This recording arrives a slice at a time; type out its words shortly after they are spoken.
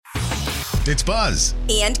It's Buzz.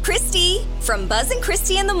 And Christy from Buzz and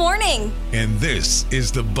Christy in the Morning. And this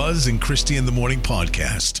is the Buzz and Christy in the Morning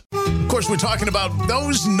podcast. Of course, we're talking about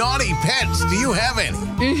those naughty pets. Do you have any?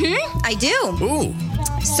 I do. Ooh.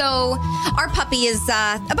 So our puppy is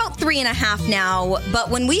about 3.5 now, but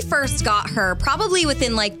when we first got her, probably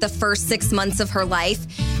within like the first 6 months of her life,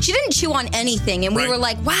 she didn't chew on anything. And we were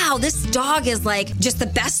like, wow, this dog is like just the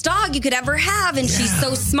best dog you could ever have. And she's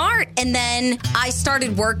so smart. And then I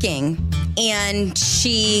started working and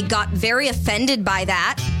she got very offended by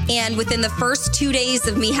that. And within the first 2 days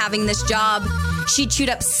of me having this job, she chewed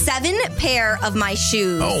up 7 pair of my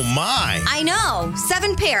shoes. Oh, my. I know.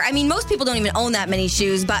 7 pair. I mean, most people don't even own that many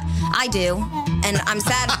shoes, but I do. And I'm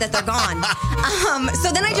sad that they're gone.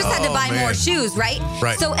 So then I just had to buy more shoes, right?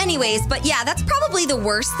 Right. So anyways, but yeah, that's probably the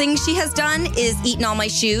worst thing she has done is eaten all my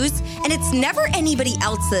shoes. And it's never anybody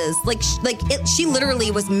else's. She literally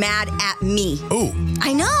was mad at me. Ooh.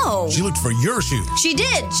 I know. She looked for your shoes. She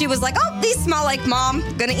did. She was like, oh, these smell like Mom.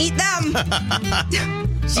 Gonna eat them.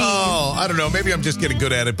 Oh, I don't know. Maybe I'm just getting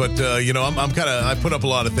good at it, but, I put up a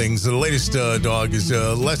lot of things. The latest dog is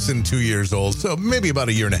less than 2 years old, so maybe about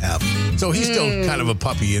a year and a half. So he's still kind of a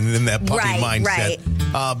puppy in that puppy mindset.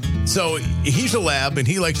 Right. So he's a lab, and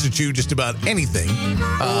he likes to chew just about anything.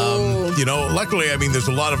 Luckily, I mean, there's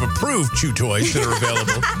a lot of approved chew toys that are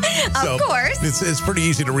available. Of course. It's pretty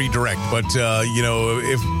easy to redirect, but,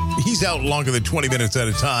 if he's out longer than 20 minutes at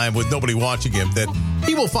a time with nobody watching him, that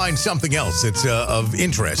he will find something else that's of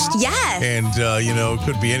interest. Yes. And, it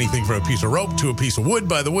could be anything from a piece of rope to a piece of wood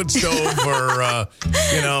by the wood stove or,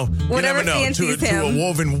 you never know, to a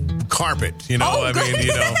woven carpet,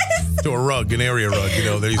 to a rug, an area rug,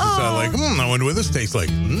 they used to sound like, I wonder what this tastes like.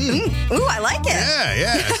 Ooh, I like it.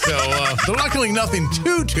 Yeah. So luckily nothing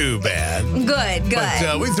too bad. Good.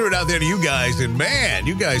 But we threw it out there to you guys, and man,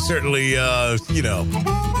 you guys certainly,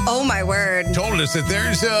 Oh, my word. told us that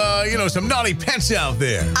there's, some naughty pets out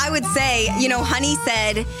there. I would say, Honey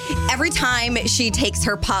said every time she takes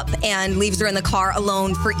her pup and leaves her in the car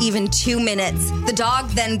alone for even 2 minutes, the dog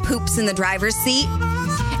then poops in the driver's seat.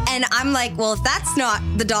 And I'm like, well, if that's not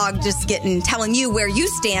the dog just telling you where you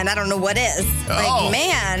stand, I don't know what is.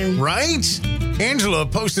 Man. Right? Angela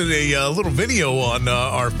posted a little video on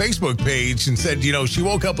our Facebook page and said, she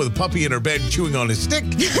woke up with a puppy in her bed chewing on a stick.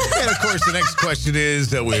 And, of course, the next question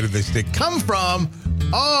is, where did the stick come from?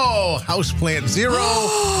 Oh, Houseplant 0,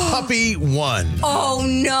 Puppy 1. Oh,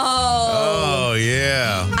 no. Oh,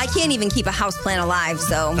 yeah. I can't even keep a houseplant alive,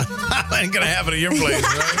 so. Ain't going to happen at your place,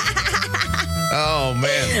 right? Oh,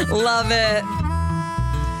 man. Love it.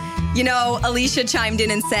 Alicia chimed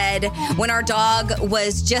in and said, when our dog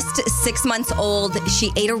was just 6 months old,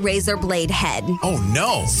 she ate a razor blade head. Oh,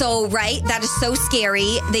 no. So, right, that is so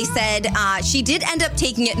scary. They said she did end up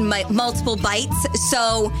taking it in multiple bites.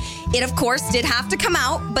 So it, of course, did have to come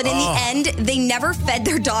out. But in the end, they never fed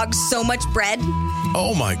their dog so much bread.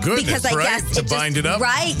 Oh, my goodness. Because I guess to bind it up?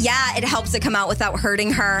 Right, yeah, it helps it come out without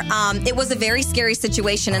hurting her. It was a very scary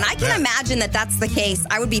situation. And I can imagine that that's the case.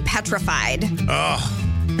 I would be petrified. Oh.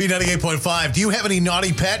 B98.5, do you have any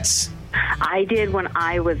naughty pets? I did when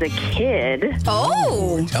I was a kid.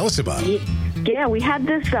 Oh. Tell us about it. Yeah, we had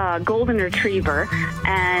this golden retriever,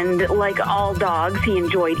 and like all dogs, he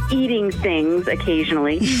enjoyed eating things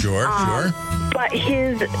occasionally. Sure. But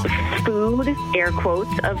his food, air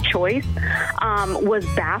quotes, of choice was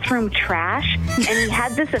bathroom trash, and he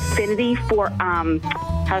had this affinity for,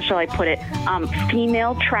 how shall I put it,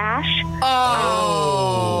 female trash.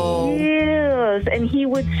 Oh. Yes, and he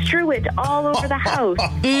would strew it all over the house.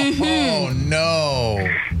 Oh, no.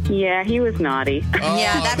 Yeah, he was naughty.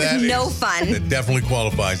 That is no fun. That definitely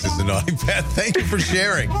qualifies as a naughty pet. Thank you for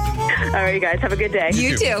sharing. All right, you guys, have a good day.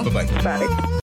 You too. Bye-bye. Bye.